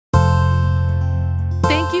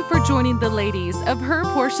Thank you for joining the ladies of Her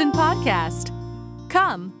Portion podcast.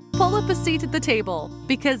 Come, pull up a seat at the table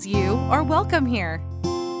because you are welcome here.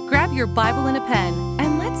 Grab your Bible and a pen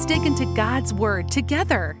and let's dig into God's Word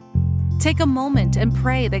together. Take a moment and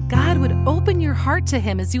pray that God would open your heart to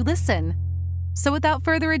Him as you listen. So without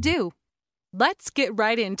further ado, let's get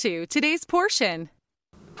right into today's portion.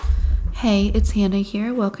 Hey, it's Hannah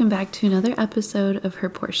here. Welcome back to another episode of Her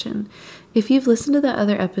Portion. If you've listened to the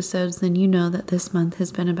other episodes, then you know that this month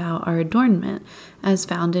has been about our adornment, as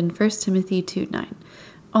found in 1 Timothy 2:9.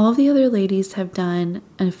 All of the other ladies have done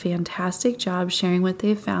a fantastic job sharing what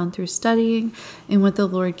they've found through studying and what the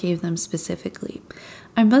Lord gave them specifically.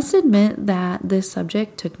 I must admit that this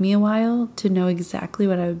subject took me a while to know exactly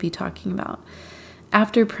what I would be talking about.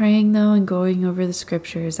 After praying, though, and going over the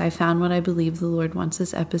scriptures, I found what I believe the Lord wants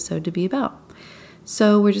this episode to be about.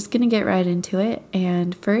 So we're just going to get right into it.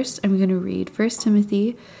 And first, I'm going to read 1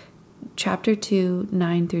 Timothy chapter 2,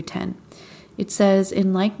 9 through 10. It says,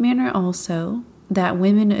 "In like manner also, that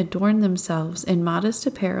women adorn themselves in modest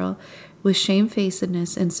apparel with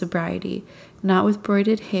shamefacedness and sobriety, not with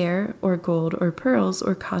broided hair or gold or pearls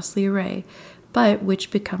or costly array, but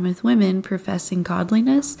which becometh women professing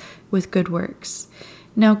godliness with good works."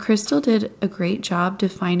 Now, Crystal did a great job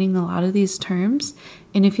defining a lot of these terms,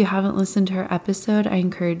 and if you haven't listened to her episode, I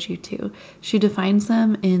encourage you to. She defines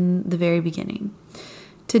them in the very beginning.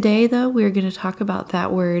 Today, though, we're going to talk about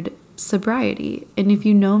that word sobriety, and if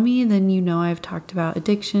you know me, then you know I've talked about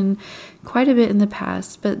addiction quite a bit in the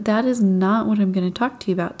past, but that is not what I'm going to talk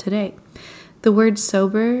to you about today. The word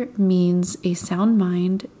sober means a sound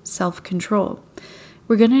mind, self-control.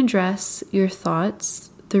 We're going to address your thoughts,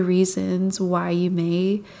 the reasons why you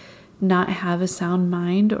may not have a sound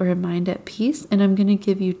mind or a mind at peace, and I'm going to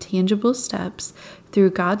give you tangible steps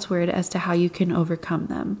through God's word as to how you can overcome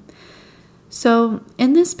them. So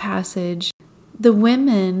in this passage, the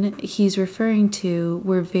women he's referring to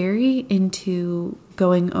were very into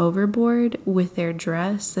going overboard with their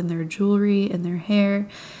dress and their jewelry and their hair.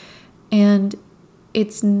 And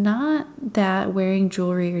it's not that wearing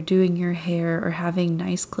jewelry or doing your hair or having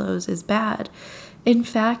nice clothes is bad. In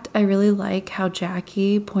fact, I really like how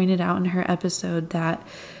Jackie pointed out in her episode that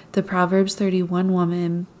the Proverbs 31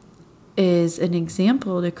 woman is an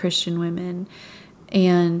example to Christian women.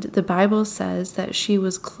 And the Bible says that she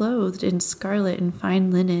was clothed in scarlet and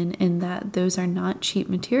fine linen and that those are not cheap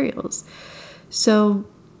materials. So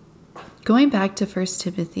going back to 1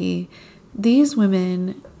 Timothy, these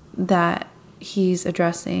women that he's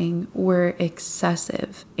addressing were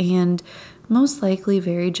excessive and most likely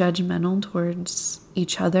very judgmental towards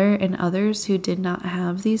each other and others who did not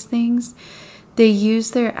have these things. They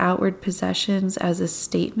used their outward possessions as a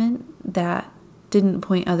statement that didn't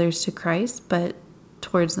point others to Christ, but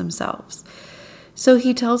towards themselves. So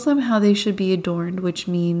he tells them how they should be adorned, which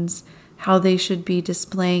means how they should be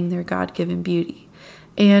displaying their God-given beauty.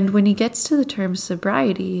 And when he gets to the term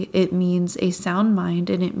sobriety, it means a sound mind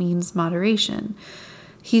and it means moderation.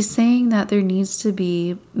 He's saying that there needs to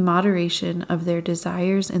be moderation of their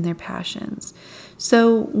desires and their passions.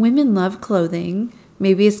 So women love clothing.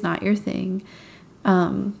 Maybe it's not your thing,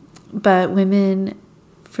 but women,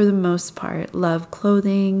 for the most part, love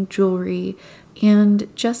clothing, jewelry, and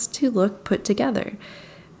just to look put together.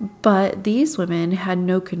 But these women had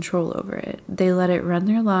no control over it. They let it run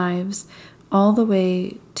their lives all the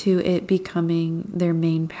way to it becoming their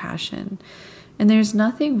main passion. And there's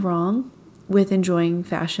nothing wrong with enjoying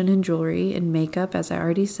fashion and jewelry and makeup, as I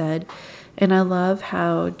already said. And I love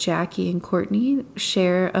how Jackie and Courtney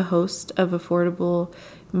share a host of affordable,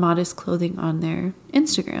 modest clothing on their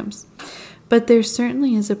Instagrams. But there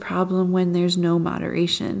certainly is a problem when there's no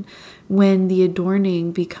moderation, when the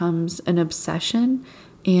adorning becomes an obsession,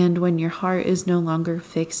 and when your heart is no longer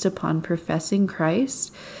fixed upon professing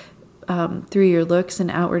Christ through your looks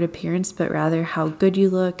and outward appearance, but rather how good you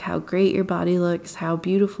look, how great your body looks, how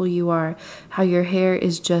beautiful you are, how your hair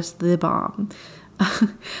is just the bomb.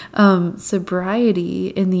 Sobriety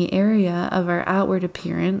in the area of our outward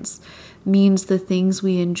appearance means the things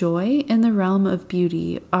we enjoy in the realm of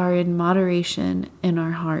beauty are in moderation in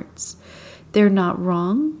our hearts. They're not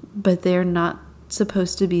wrong, but they're not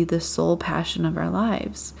supposed to be the sole passion of our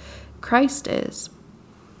lives. Christ is.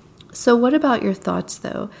 So what about your thoughts,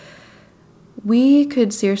 though? We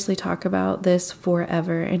could seriously talk about this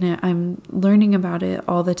forever, and I'm learning about it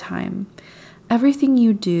all the time. Everything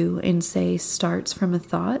you do and say starts from a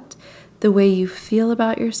thought. The way you feel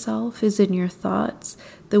about yourself is in your thoughts.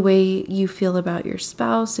 The way you feel about your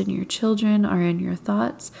spouse and your children are in your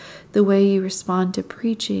thoughts. The way you respond to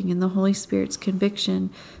preaching and the Holy Spirit's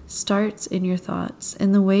conviction starts in your thoughts.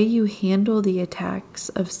 And the way you handle the attacks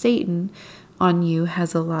of Satan on you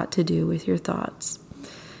has a lot to do with your thoughts.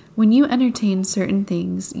 When you entertain certain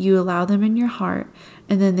things, you allow them in your heart,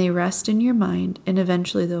 and then they rest in your mind, and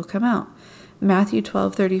eventually they'll come out. Matthew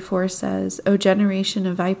 12:34 says, O generation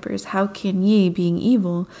of vipers, how can ye, being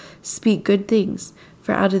evil, speak good things?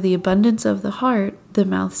 For out of the abundance of the heart the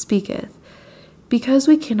mouth speaketh. Because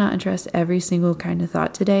we cannot address every single kind of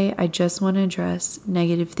thought today, I just want to address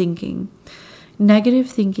negative thinking. Negative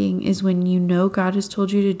thinking is when you know God has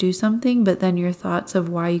told you to do something, but then your thoughts of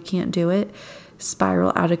why you can't do it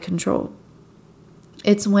spiral out of control.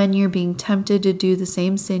 It's when you're being tempted to do the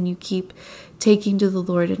same sin you keep taking to the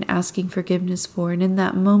Lord and asking forgiveness for. And in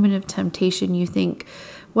that moment of temptation, you think,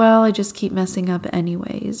 well, I just keep messing up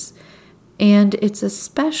anyways. And it's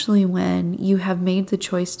especially when you have made the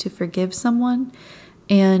choice to forgive someone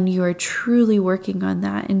and you are truly working on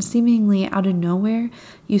that. And seemingly out of nowhere,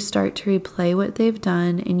 you start to replay what they've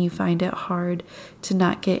done and you find it hard to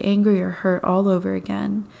not get angry or hurt all over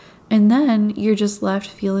again. And then you're just left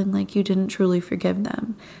feeling like you didn't truly forgive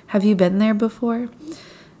them. Have you been there before?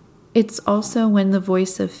 It's also when the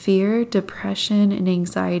voice of fear, depression, and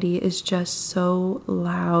anxiety is just so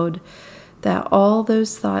loud that all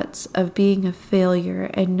those thoughts of being a failure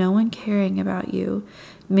and no one caring about you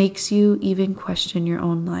makes you even question your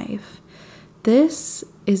own life. This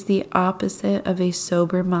is the opposite of a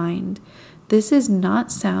sober mind. This is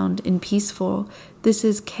not sound and peaceful. This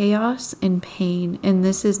is chaos and pain, and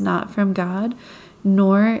this is not from God,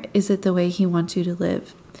 nor is it the way He wants you to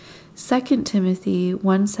live. 2 Timothy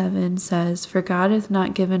 1:7 says, For God hath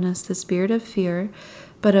not given us the spirit of fear,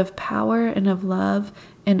 but of power and of love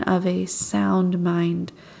and of a sound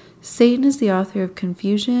mind. Satan is the author of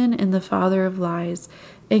confusion and the father of lies,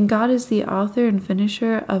 and God is the author and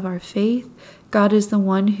finisher of our faith. God is the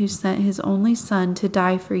one who sent His only Son to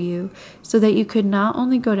die for you, so that you could not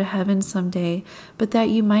only go to heaven someday, but that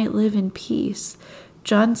you might live in peace.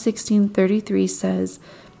 John 16:33 says,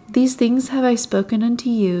 These things have I spoken unto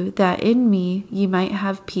you, that in me ye might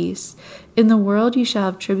have peace. In the world ye shall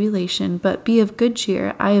have tribulation, but be of good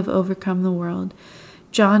cheer, I have overcome the world.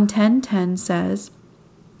 John 10:10 says,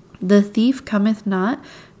 The thief cometh not,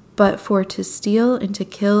 but for to steal and to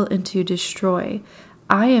kill and to destroy.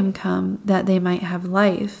 I am come that they might have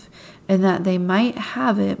life, and that they might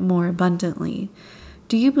have it more abundantly.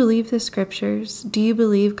 Do you believe the scriptures? Do you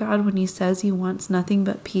believe God when He says He wants nothing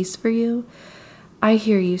but peace for you? I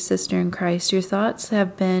hear you, sister in Christ. Your thoughts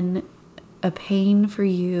have been a pain for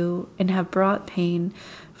you and have brought pain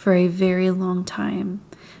for a very long time.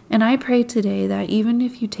 And I pray today that even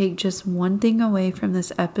if you take just one thing away from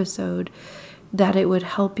this episode, that it would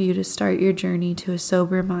help you to start your journey to a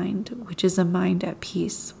sober mind, which is a mind at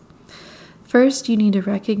peace. First, you need to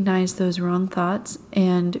recognize those wrong thoughts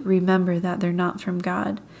and remember that they're not from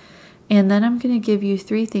God. And then I'm going to give you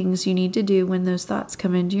 3 things you need to do when those thoughts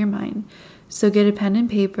come into your mind. So get a pen and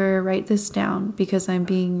paper, write this down, because I'm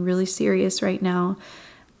being really serious right now,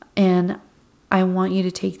 and I want you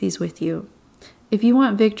to take these with you. If you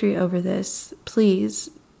want victory over this, please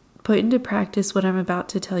put into practice what I'm about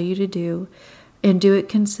to tell you to do, and do it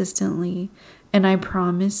consistently. And I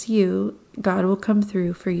promise you, God will come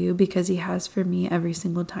through for you because He has for me every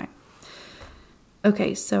single time.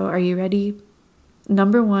 Okay, so are you ready?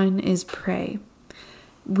 Number 1 is pray.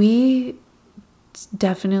 We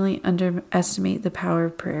definitely underestimate the power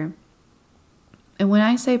of prayer. And when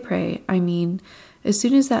I say pray, I mean, as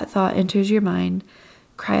soon as that thought enters your mind,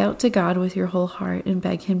 cry out to God with your whole heart and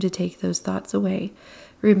beg Him to take those thoughts away.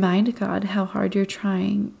 Remind God how hard you're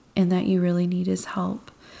trying and that you really need His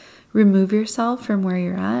help. Remove yourself from where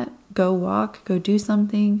you're at. Go walk, go do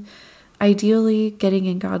something. Ideally, getting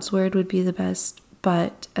in God's Word would be the best,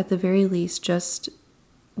 but at the very least, just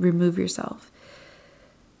remove yourself.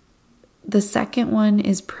 The second one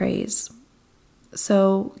is praise.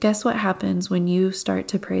 So guess what happens when you start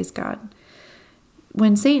to praise God?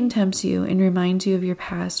 When Satan tempts you and reminds you of your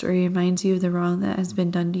past or reminds you of the wrong that has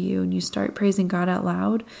been done to you and you start praising God out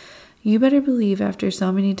loud, you better believe after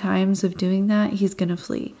so many times of doing that, he's going to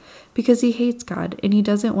flee because he hates God and he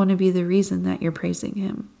doesn't want to be the reason that you're praising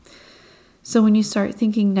Him. So when you start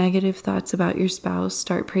thinking negative thoughts about your spouse,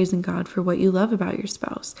 start praising God for what you love about your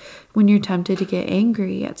spouse. When you're tempted to get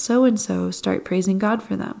angry at so-and-so, start praising God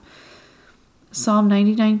for them. Psalm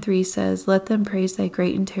 99:3 says, "Let them praise thy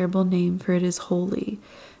great and terrible name, for it is holy."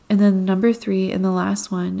 And then number 3 and the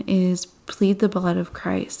last one is plead the blood of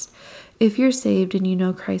Christ. If you're saved and you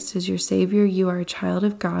know Christ is your Savior, you are a child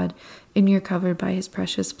of God and you're covered by His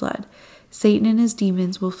precious blood. Satan and his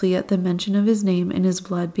demons will flee at the mention of His name and His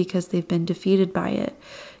blood because they've been defeated by it.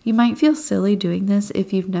 You might feel silly doing this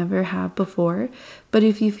if you've never have before, but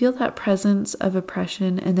if you feel that presence of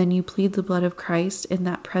oppression and then you plead the blood of Christ and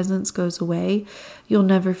that presence goes away, you'll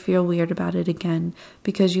never feel weird about it again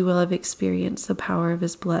because you will have experienced the power of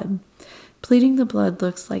His blood. Pleading the blood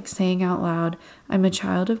looks like saying out loud, I'm a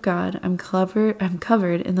child of God, I'm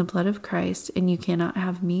covered in the blood of Christ, and you cannot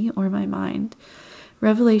have me or my mind.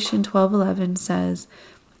 Revelation 12:11 says,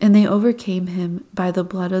 and they overcame him by the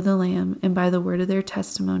blood of the Lamb and by the word of their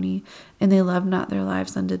testimony, and they loved not their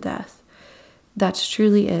lives unto death. That's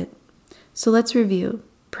truly it. So let's review.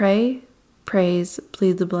 Pray, praise,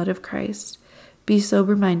 plead the blood of Christ. Be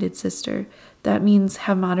sober-minded, sister. That means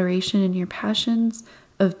have moderation in your passions,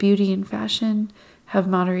 of beauty and fashion, have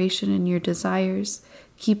moderation in your desires,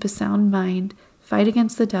 keep a sound mind, fight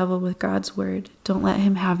against the devil with God's word. Don't let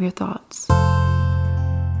him have your thoughts.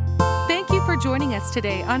 Thank you for joining us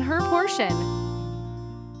today on Her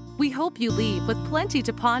Portion. We hope you leave with plenty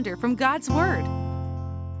to ponder from God's Word.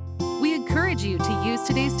 We encourage you to use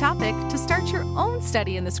today's topic to start your own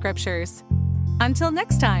study in the Scriptures. Until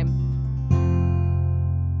next time.